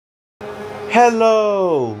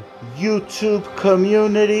Hello, YouTube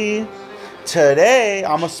community. Today,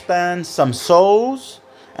 I'm going to spend some souls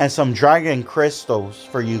and some dragon crystals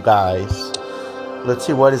for you guys. Let's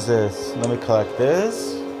see, what is this? Let me collect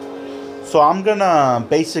this. So, I'm going to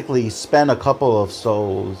basically spend a couple of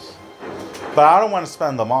souls. But I don't want to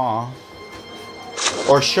spend them all.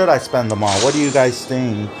 Or should I spend them all? What do you guys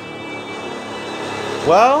think?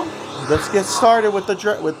 Well, let's get started with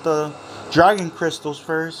the dragon crystals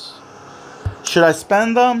first. Should I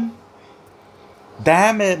spend them?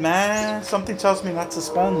 Damn it, man. Something tells me not to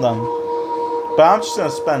spend them. But I'm just going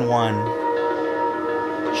to spend one.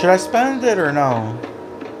 Should I spend it or no?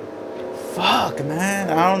 Fuck,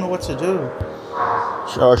 man. I don't know what to do.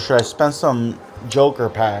 Or should I spend some Joker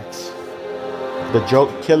packs? The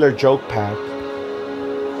killer joke pack.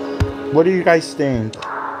 What do you guys think?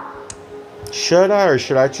 Should I or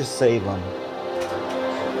should I just save them?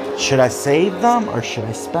 Should I save them or should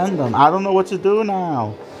I spend them? I don't know what to do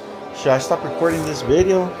now. Should I stop recording this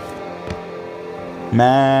video?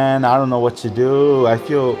 Man, I don't know what to do. I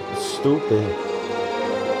feel stupid.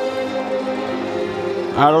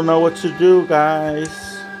 I don't know what to do, guys.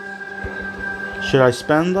 Should I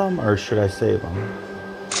spend them or should I save them?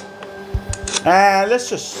 Let's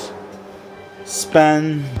just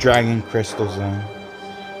spend dragon crystals then.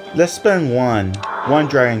 Let's spend one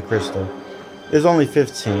dragon crystal. It's only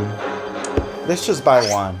 15. Let's just buy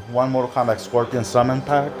one. One Mortal Kombat Scorpion Summon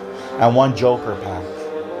pack and one Joker pack.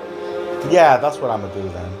 Yeah, that's what I'm gonna do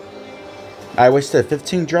then. I wasted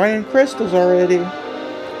 15 dragon crystals already.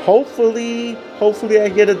 Hopefully I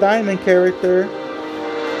get a diamond character.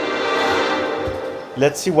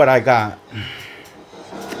 Let's see what I got.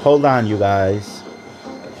 Hold on, you guys.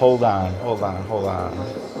 Hold on.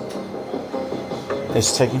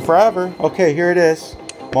 It's taking forever. Okay, here it is.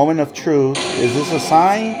 Moment of truth. Is this a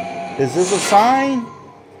sign? Is this a sign?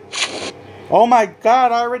 Oh my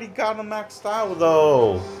god, I already got them maxed out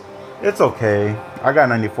though. It's okay. I got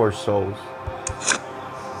 94 souls.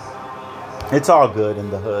 It's all good in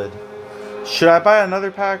the hood. Should I buy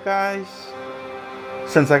another pack, guys?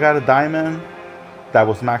 Since I got a diamond that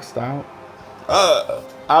was maxed out.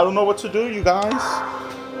 I don't know what to do, you guys.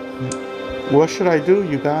 What should I do,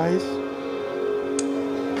 you guys?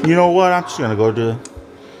 You know what? I'm just gonna go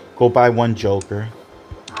buy one Joker.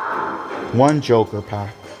 One Joker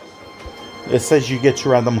pack. It says you get 2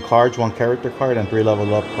 random cards, 1 character card, and 3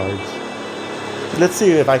 level up cards. Let's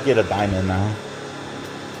see if I get a diamond now.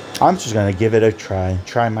 I'm just gonna give it a try.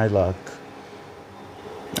 Try my luck.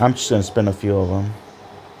 I'm just gonna spin a few of them.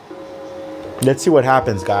 Let's see what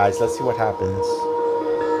happens, guys. Let's see what happens.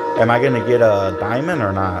 Am I gonna get a diamond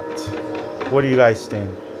or not? What do you guys think?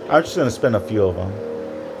 I'm just gonna spin a few of them.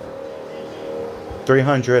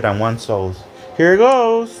 301 souls. Here it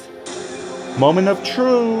goes. Moment of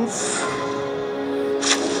truth.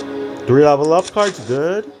 3 level up cards,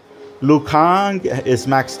 good. Liu Kang is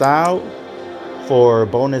maxed out for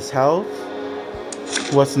bonus health.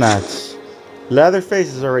 What's next?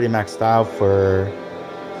 Leatherface is already maxed out for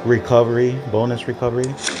recovery, bonus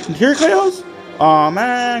recovery. Here it goes. Oh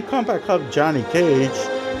man, Kombat Cup Johnny Cage.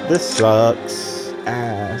 This sucks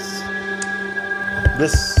ass.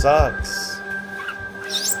 This sucks.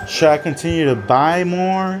 Should I continue to buy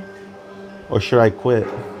more or should I quit?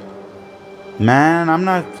 Man, I'm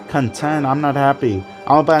not content. I'm not happy.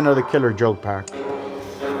 I'll buy another killer joke pack.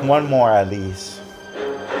 One more at least.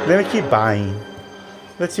 Let me keep buying.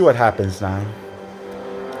 Let's see what happens now.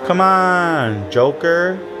 Come on,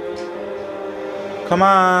 Joker. Come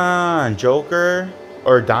on, Joker.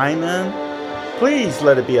 Or diamond. Please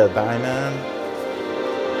let it be a diamond.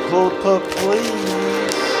 Please.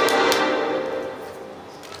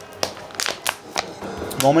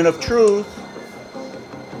 Moment of truth.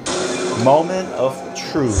 Moment of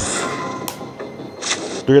truth.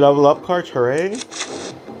 3 level up cards, hooray.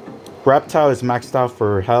 Reptile is maxed out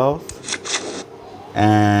for health.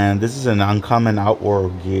 And this is an uncommon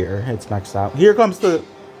outward gear. It's maxed out. Here comes the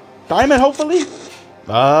diamond, hopefully.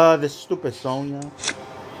 This stupid Sonya.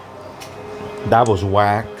 That was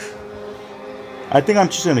whack. I think I'm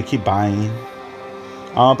just going to keep buying.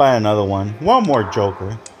 I'll buy another one. One more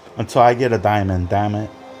Joker. Until I get a diamond, damn it.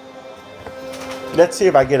 Let's see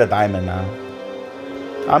if I get a diamond now.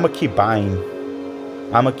 I'm going to keep buying.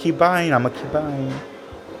 I'm going to keep buying.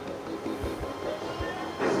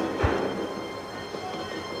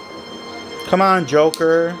 Come on,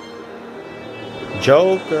 Joker.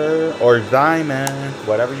 Joker or diamond.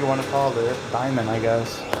 Whatever you want to call it. Diamond, I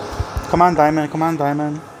guess. Come on, diamond. Come on,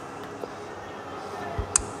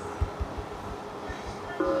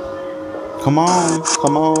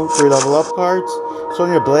 come on. 3 level up cards.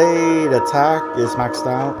 Sonya Blade attack is maxed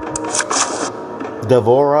out.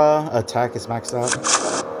 Devora attack is maxed out.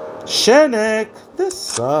 Shenik, this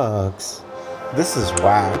sucks. This is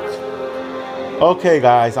whack. Okay,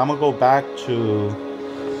 guys, I'm gonna go back to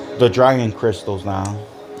the Dragon Crystals now.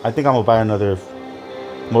 I think I'm gonna buy another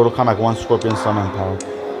Mortal Kombat 1 Scorpion Summon Pack.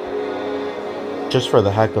 Just for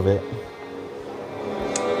the heck of it.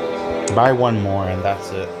 Buy one more and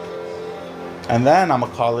that's it. And then I'm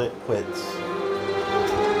gonna call it quits.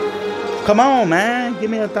 Come on, man. Give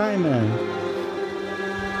me a diamond.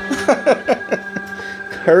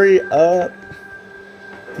 Hurry up.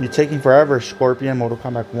 You're taking forever, Scorpion, Mortal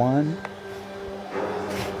Kombat 1.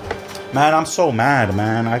 Man, I'm so mad,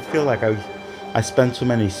 man. I feel like I spent too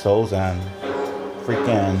many souls on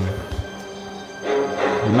freaking...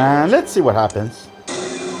 Man, let's see what happens.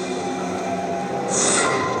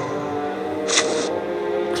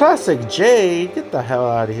 Classic Jade, get the hell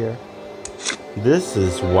out of here. This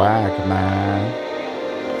is whack, man.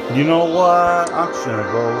 You know what? I'm just gonna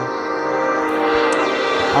go.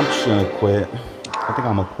 I'm just gonna quit. I think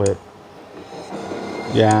I'm gonna quit.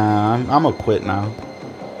 Yeah, I'm gonna quit now.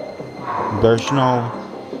 There's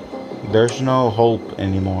no hope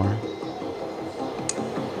anymore.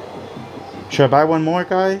 Should I buy one more,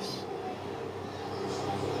 guys?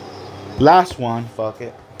 Last one, fuck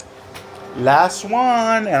it. Last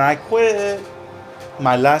one, and I quit.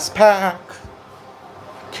 My last pack.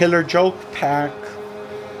 Killer Joke pack.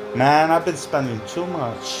 Man, I've been spending too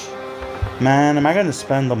much. Man, am I gonna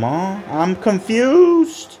spend them all? I'm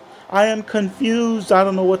confused. I am confused. I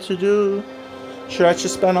don't know what to do. Should I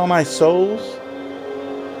just spend all my souls?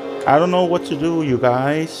 I don't know what to do, you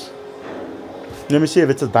guys. Let me see if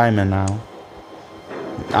it's a diamond now.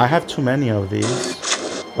 I have too many of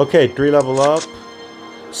these. Okay, 3 level up.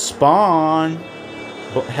 Spawn.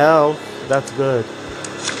 Health. That's good.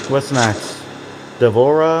 What's next?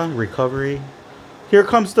 Devora. Recovery. Here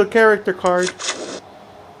comes the character card.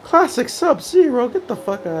 Classic Sub-Zero. Get the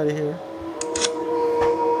fuck out of here.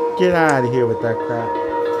 Get out of here with that crap.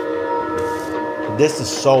 This is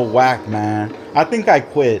so whack, man. I think I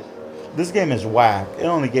quit. This game is whack. It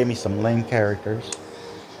only gave me some lame characters.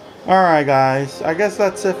 Alright, guys. I guess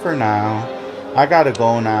that's it for now. I gotta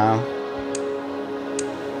go now.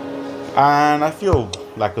 And I feel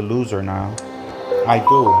like a loser now. I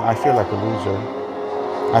do. I feel like a loser.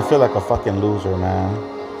 I feel like a fucking loser, man.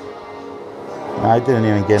 I didn't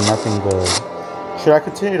even get nothing good. Should I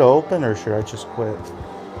continue to open or should I just quit?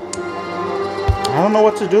 I don't know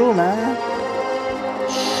what to do, man.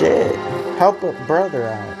 Shit. Help a brother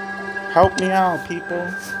out. Help me out, people.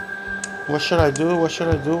 What should I do? What should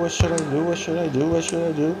I do? What should I do? What should I do? What should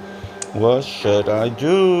I do? What should I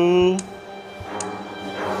do?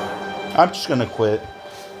 I'm just gonna quit.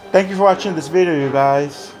 Thank you for watching this video, you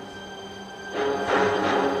guys.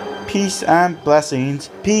 Peace and blessings.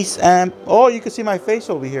 Peace and... Oh, you can see my face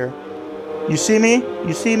over here. You see me?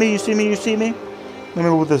 You see me? You see me? You see me? Let me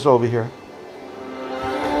move this over here.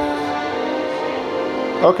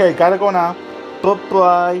 Okay, gotta go now.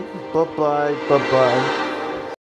 Bye-bye. Bye-bye. Bye-bye.